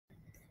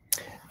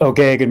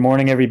Okay, good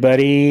morning,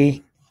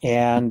 everybody.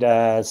 And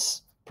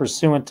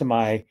pursuant to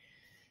my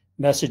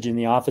message in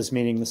the office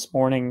meeting this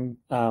morning,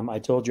 I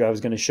told you I was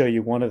going to show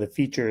you one of the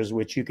features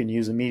which you can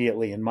use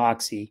immediately in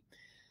Moxi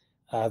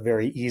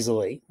very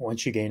easily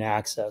once you gain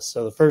access.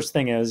 So the first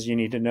thing is you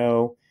need to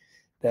know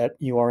that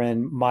you are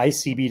in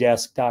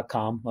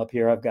mycbdesk.com. Up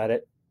here, I've got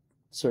it.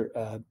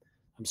 I'm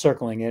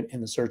circling it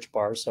in the search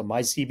bar. So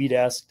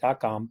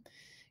mycbdesk.com.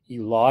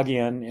 You log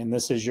in, and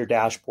this is your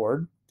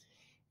dashboard.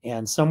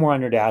 And somewhere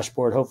on your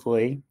dashboard,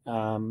 hopefully,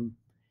 it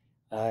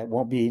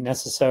won't be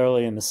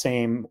necessarily in the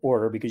same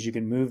order because you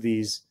can move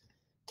these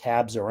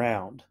tabs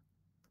around,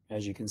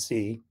 as you can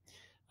see.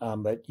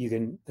 But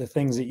the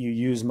things that you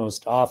use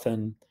most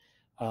often,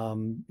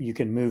 you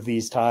can move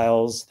these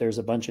tiles. There's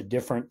a bunch of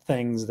different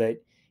things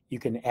that you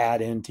can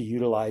add in to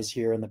utilize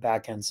here in the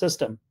backend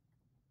system.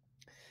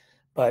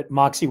 But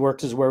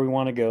MoxiWorks is where we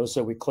want to go.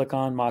 So we click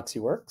on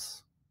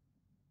MoxiWorks.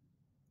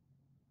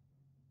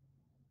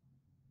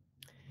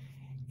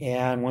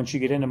 And once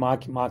you get into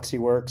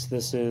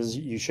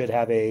MoxiWorks, you should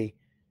have a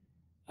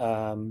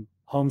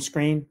home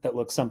screen that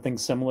looks something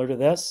similar to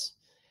this.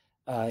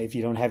 If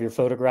you don't have your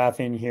photograph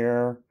in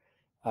here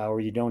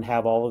or you don't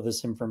have all of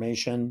this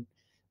information,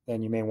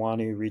 then you may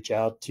want to reach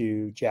out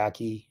to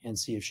Jackie and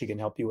see if she can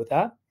help you with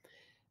that.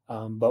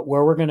 But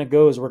where we're going to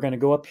go is we're going to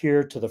go up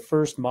here to the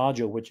first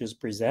module, which is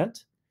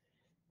Present.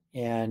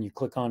 And you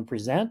click on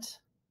Present.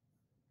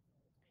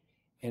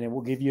 And it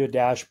will give you a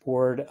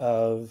dashboard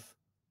of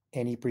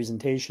any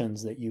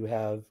presentations that you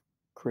have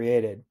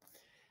created.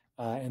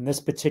 In this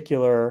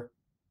particular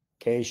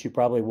case, you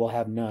probably will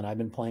have none. I've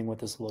been playing with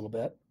this a little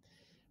bit.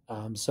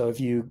 So if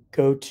you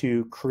go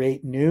to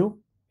Create New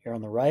here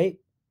on the right,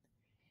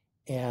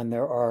 and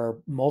there are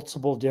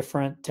multiple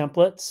different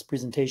templates,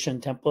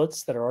 presentation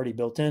templates that are already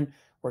built in.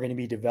 We're going to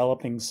be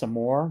developing some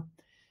more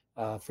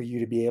for you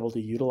to be able to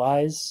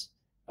utilize.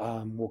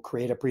 We'll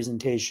create a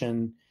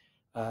presentation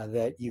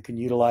that you can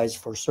utilize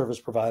for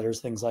service providers,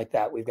 things like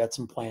that. We've got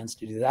some plans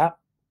to do that.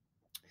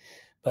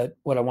 But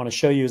what I want to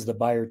show you is the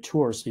buyer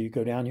tour. So you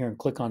go down here and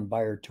click on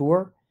buyer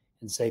tour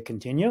and say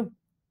continue.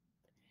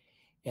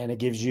 And it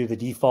gives you the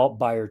default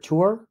buyer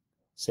tour.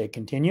 Say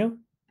continue.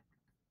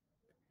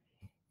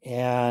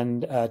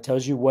 And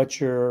tells you what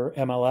your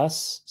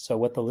MLS, so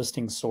what the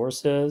listing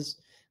source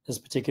is. This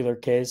particular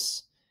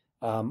case,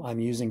 I'm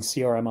using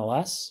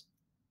CRMLS.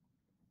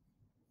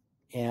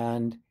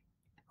 And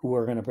who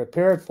we're going to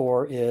prepare it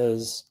for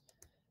is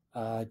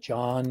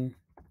John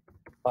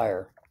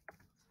Buyer.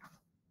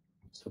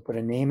 So put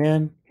a name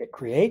in, hit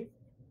create.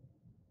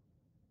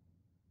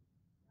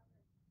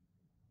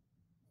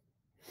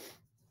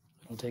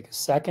 It'll take a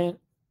second.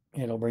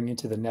 It'll bring you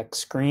to the next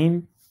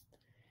screen.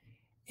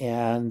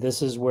 And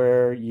this is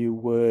where you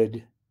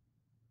would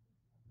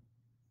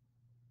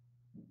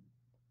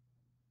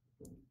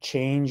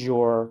change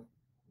your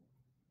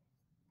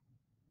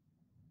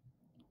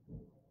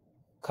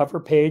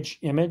cover page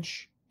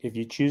image if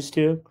you choose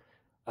to.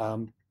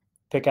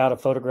 Pick out a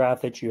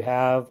photograph that you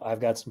have. I've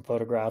got some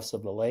photographs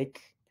of the lake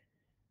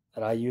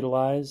that I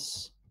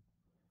utilize.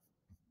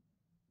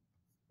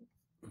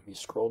 Let me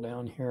scroll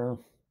down here.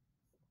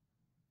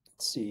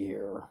 Let's see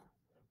here.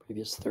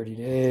 Previous 30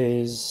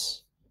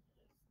 days.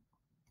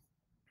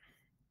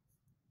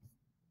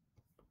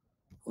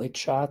 Lake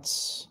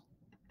shots.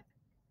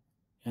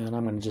 And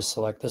I'm going to just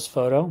select this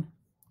photo.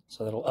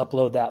 So that'll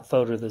upload that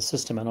photo to the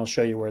system, and I'll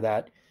show you where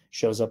that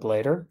shows up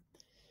later.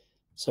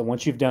 So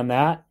once you've done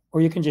that,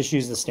 or you can just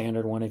use the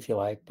standard one if you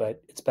like,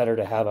 but it's better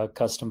to have a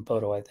custom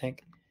photo, I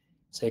think.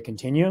 Say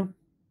continue.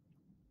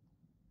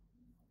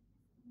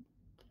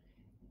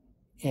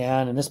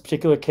 And in this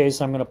particular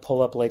case, I'm going to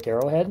pull up Lake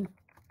Arrowhead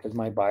because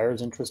my buyer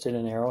is interested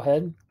in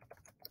Arrowhead.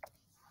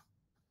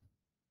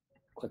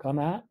 Click on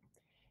that.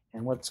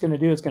 And what it's going to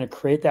do, it's going to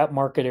create that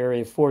market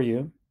area for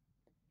you.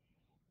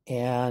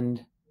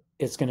 And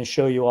it's going to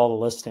show you all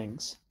the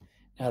listings.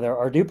 Now, there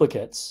are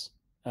duplicates.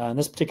 In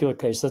this particular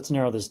case, let's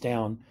narrow this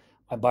down.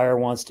 My buyer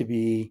wants to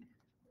be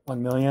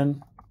 1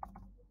 million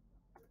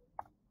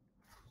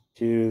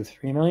to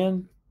 3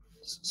 million.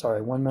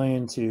 Sorry, 1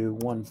 million to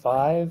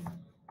 1.5.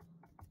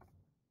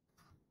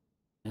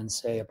 And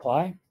say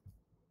apply.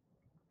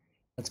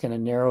 That's going to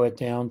narrow it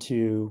down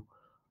to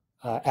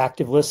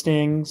active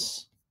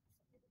listings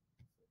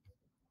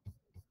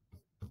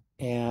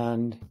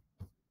and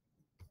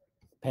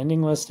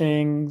pending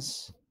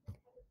listings,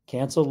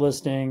 canceled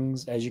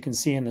listings. As you can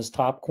see in this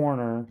top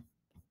corner,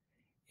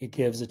 it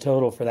gives a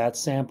total for that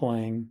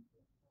sampling.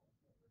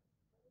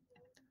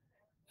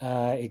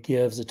 It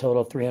gives a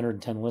total of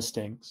 310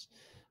 listings.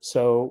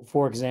 So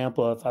for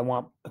example,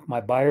 if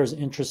my buyer's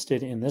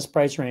interested in this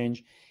price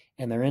range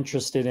and they're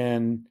interested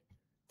in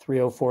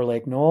 304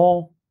 Lake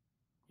Knoll,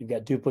 you've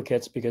got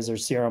duplicates because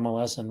there's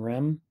CRMLS and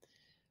RIM.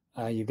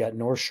 You've got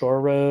North Shore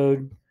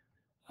Road,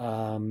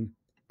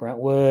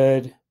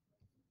 Brentwood,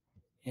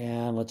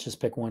 and let's just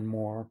pick one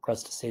more,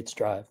 Crest Estates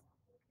Drive.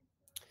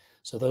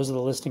 So those are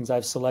the listings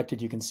I've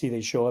selected. You can see they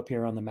show up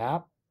here on the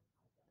map.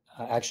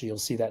 Actually, you'll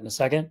see that in a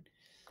second.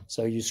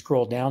 So you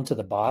scroll down to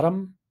the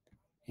bottom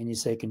and you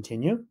say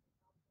continue.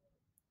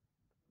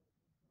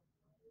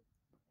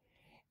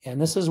 And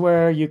this is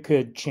where you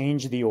could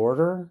change the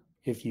order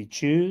if you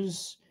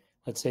choose.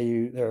 Let's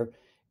say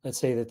let's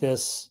say that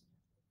this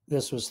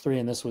was 3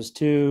 and this was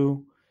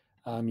 2.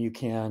 You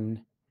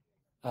can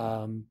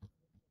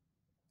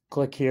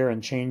click here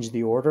and change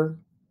the order.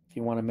 If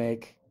you want to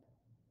make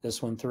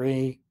this one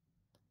 3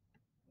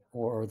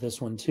 or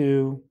this one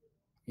 2,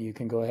 you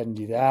can go ahead and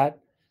do that.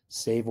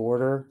 Save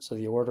order. So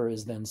the order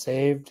is then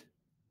saved.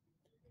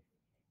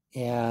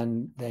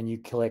 And then you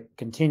click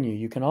continue.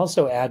 You can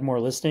also add more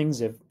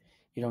listings if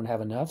you don't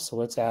have enough. So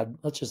let's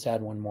just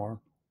add one more.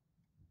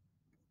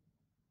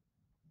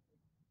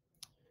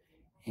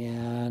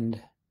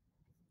 And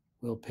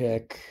we'll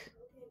pick,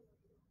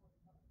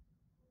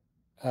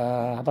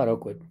 how about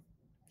Oakwood?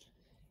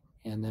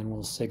 And then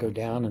we'll say go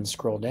down and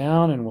scroll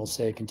down and we'll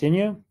say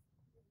continue.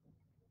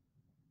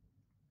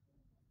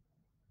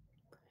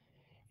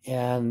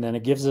 And then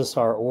it gives us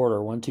our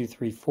order 1, 2,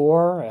 3,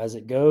 4 as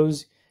it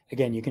goes.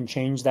 Again, you can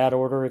change that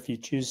order if you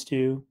choose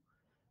to.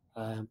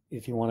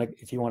 If you want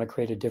to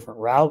create a different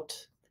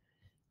route.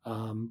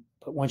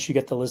 But once you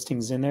get the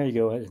listings in there, you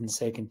go ahead and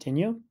say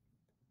continue.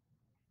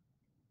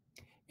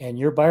 And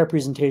your buyer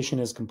presentation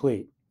is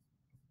complete.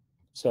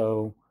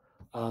 So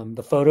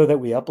the photo that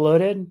we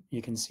uploaded,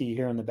 you can see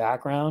here in the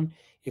background.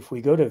 If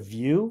we go to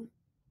view,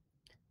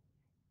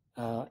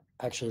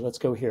 actually, let's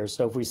go here.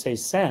 So if we say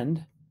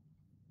send,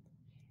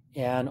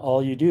 and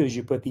all you do is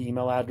you put the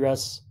email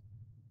address,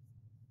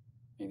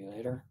 maybe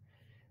later,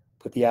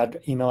 put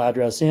the email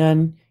address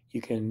in.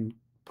 You can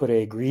put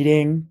a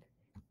greeting.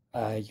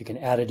 You can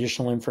add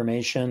additional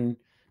information,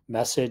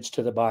 message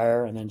to the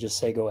buyer, and then just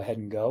say go ahead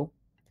and go.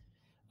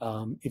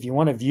 If you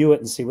want to view it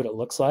and see what it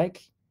looks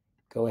like,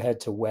 go ahead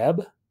to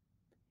web,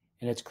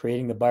 and it's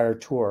creating the buyer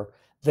tour.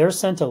 They're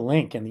sent a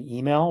link in the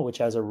email, which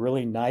has a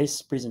really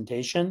nice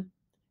presentation,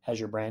 has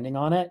your branding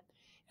on it,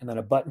 and then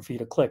a button for you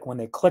to click. When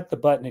they click the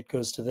button, it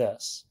goes to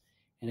this.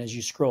 And as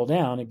you scroll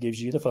down, it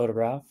gives you the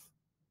photograph,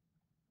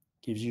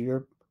 gives you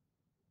your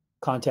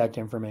contact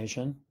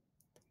information.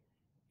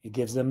 It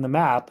gives them the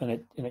map, and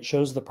it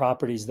shows the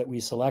properties that we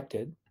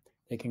selected.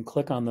 They can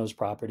click on those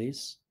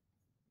properties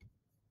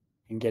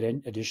and get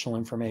additional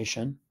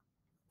information,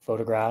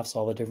 photographs,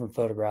 all the different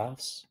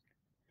photographs.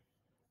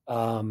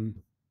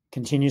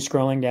 Continue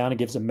scrolling down. It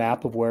gives a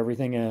map of where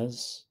everything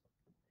is.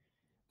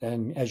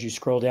 Then as you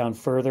scroll down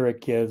further,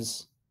 it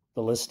gives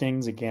the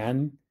listings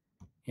again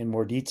in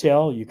more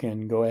detail. You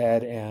can go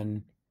ahead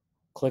and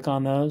click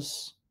on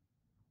those,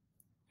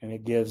 and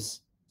it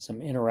gives some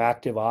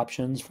interactive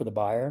options for the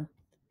buyer.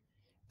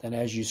 Then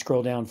as you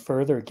scroll down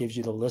further, it gives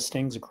you the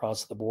listings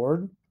across the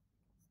board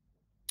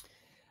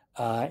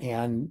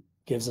and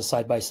gives a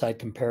side-by-side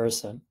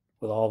comparison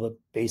with all the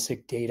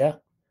basic data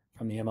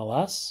from the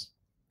MLS.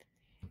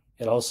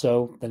 It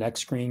also, the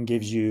next screen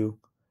gives you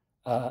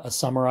a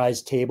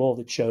summarized table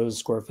that shows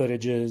square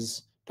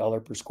footages, dollar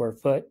per square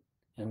foot,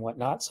 and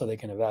whatnot, so they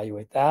can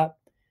evaluate that.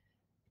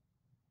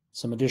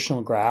 Some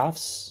additional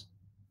graphs,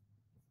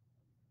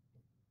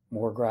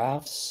 more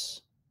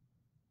graphs,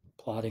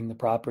 plotting the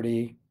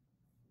property.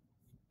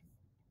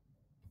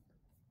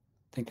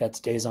 I think that's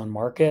days on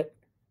market,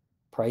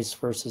 price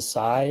versus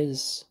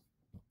size,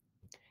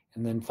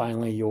 and then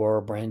finally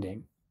your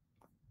branding.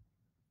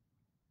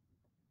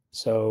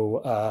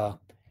 So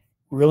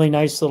really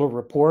nice little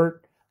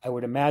report. I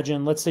would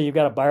imagine, let's say you've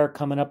got a buyer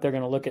coming up, they're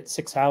going to look at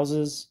 6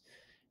 houses.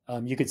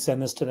 You could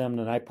send this to them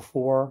the night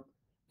before.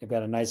 They've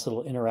got a nice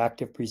little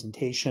interactive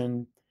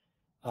presentation.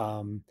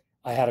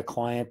 I had a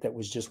client that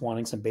was just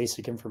wanting some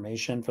basic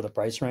information for the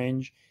price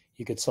range.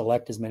 You could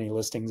select as many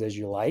listings as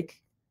you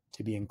like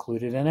to be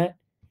included in it.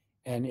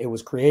 And it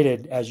was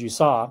created, as you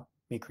saw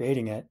me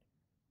creating it,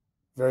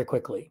 very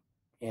quickly.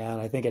 And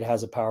I think it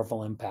has a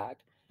powerful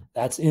impact.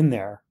 That's in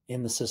there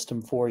in the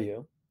system for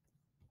you.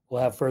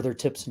 We'll have further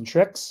tips and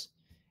tricks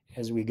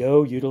as we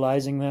go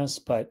utilizing this,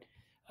 but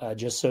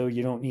just so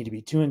you don't need to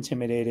be too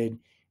intimidated,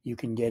 you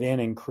can get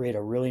in and create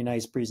a really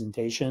nice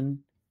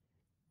presentation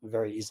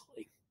very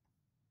easily.